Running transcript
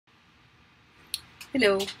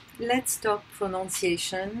Hello, let's talk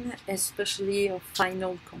pronunciation, especially of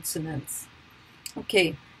final consonants.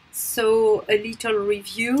 Okay, so a little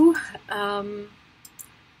review. A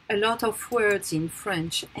lot of words in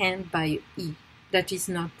French end by E that is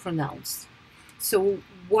not pronounced. So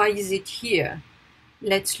why is it here?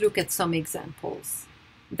 Let's look at some examples.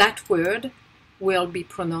 That word will be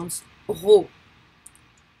pronounced ro.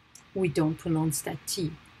 We don't pronounce that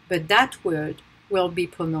T, but that word will be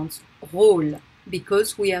pronounced rôle.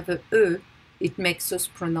 Because we have a E, it makes us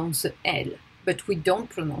pronounce a L, but we don't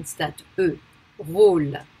pronounce that E,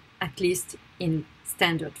 rôle, at least in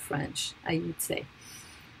standard French, I would say.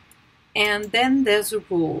 And then there's a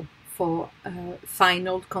rule for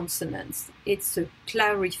final consonants. It's a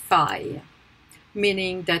clarify,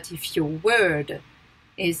 meaning that if your word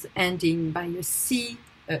is ending by a C,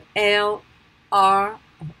 a L, R,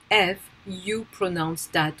 or F, you pronounce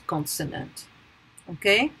that consonant,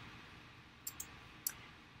 okay?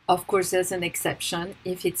 Of course, there's an exception.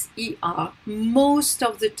 If it's ER, most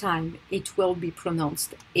of the time it will be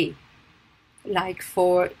pronounced E. Like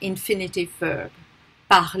for infinitive verb,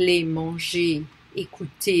 parler, manger,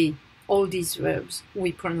 écouter, all these verbs,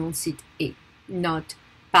 we pronounce it E, not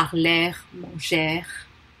parler, manger,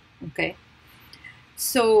 okay?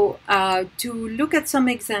 So to look at some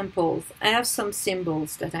examples, I have some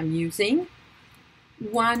symbols that I'm using.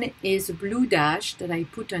 One is a blue dash that I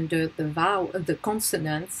put under the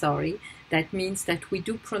consonant, that means that we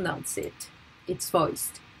do pronounce it. It's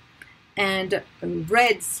voiced. And a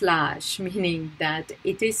red slash, meaning that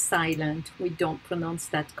it is silent. We don't pronounce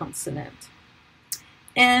that consonant.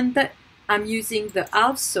 And I'm using the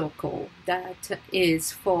half circle that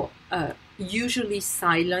is for a usually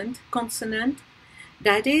silent consonant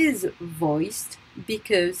that is voiced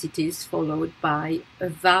because it is followed by a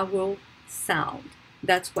vowel sound.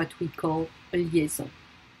 That's what we call a liaison.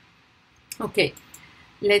 Okay,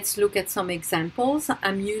 let's look at some examples.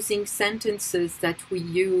 I'm using sentences that we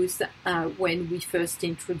use when we first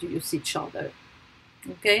introduce each other.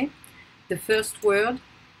 Okay, the first word,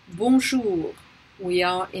 bonjour. We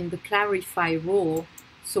are in the clarify rule,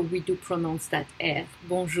 so we do pronounce that R,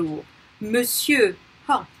 bonjour. Monsieur,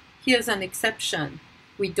 here's an exception.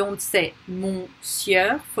 We don't say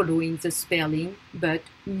monsieur following the spelling, but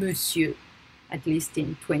monsieur. At least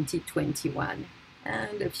in 2021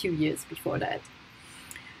 and a few years before that.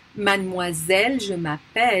 Mademoiselle, je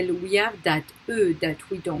m'appelle, we have that E that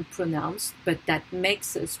we don't pronounce, but that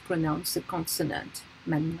makes us pronounce a consonant.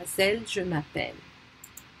 Mademoiselle, je m'appelle.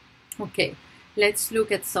 Okay, let's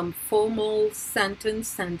look at some formal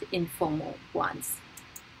sentence and informal ones.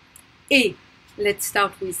 Et, let's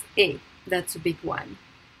start with E, that's a big one.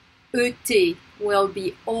 Et will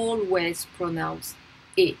be always pronounced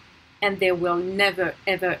E. And there will never,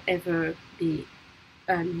 ever, ever be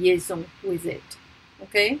a liaison with it,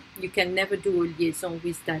 okay? You can never do a liaison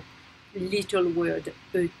with that little word,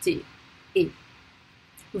 et, et.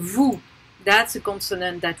 Vous, that's a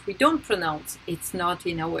consonant that we don't pronounce. It's not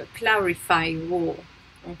in our clarify rule,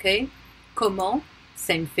 okay? Comment,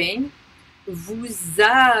 same thing. Vous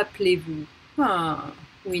appelez-vous.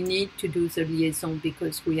 We need to do the liaison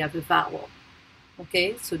because we have a vowel.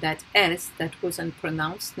 Okay, so that S that wasn't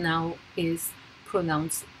pronounced now is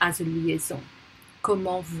pronounced as a liaison.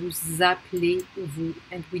 Comment vous appelez-vous?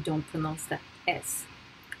 And we don't pronounce that S.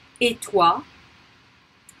 Et toi,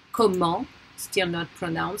 comment, still not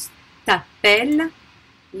pronounced. T'appelles,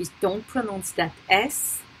 we don't pronounce that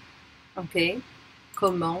S. Okay,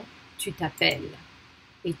 comment tu t'appelles?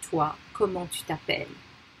 Et toi, comment tu t'appelles?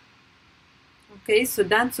 Okay, so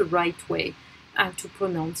that's the right way to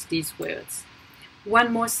pronounce these words.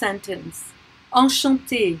 One more sentence.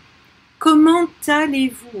 Enchanté. Comment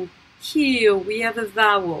allez-vous? Here we have a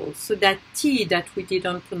vowel, so that T that we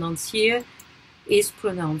didn't pronounce here is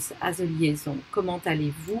pronounced as a liaison. Comment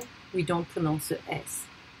allez-vous? We don't pronounce the S.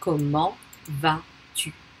 Comment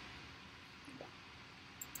vas-tu?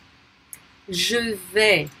 Je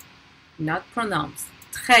vais, not pronounced.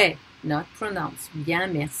 Très, not pronounced.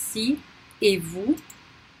 Bien, merci. Et vous?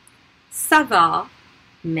 Ça va,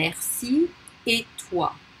 merci. Et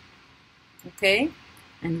toi. Okay?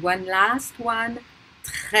 And one last one.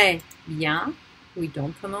 Très bien. We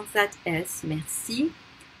don't pronounce that S. Merci.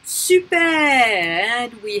 Super.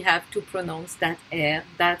 And we have to pronounce that R.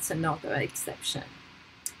 That's another exception.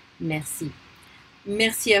 Merci.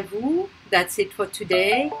 Merci à vous. That's it for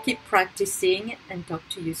today. Keep practicing and talk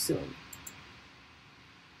to you soon.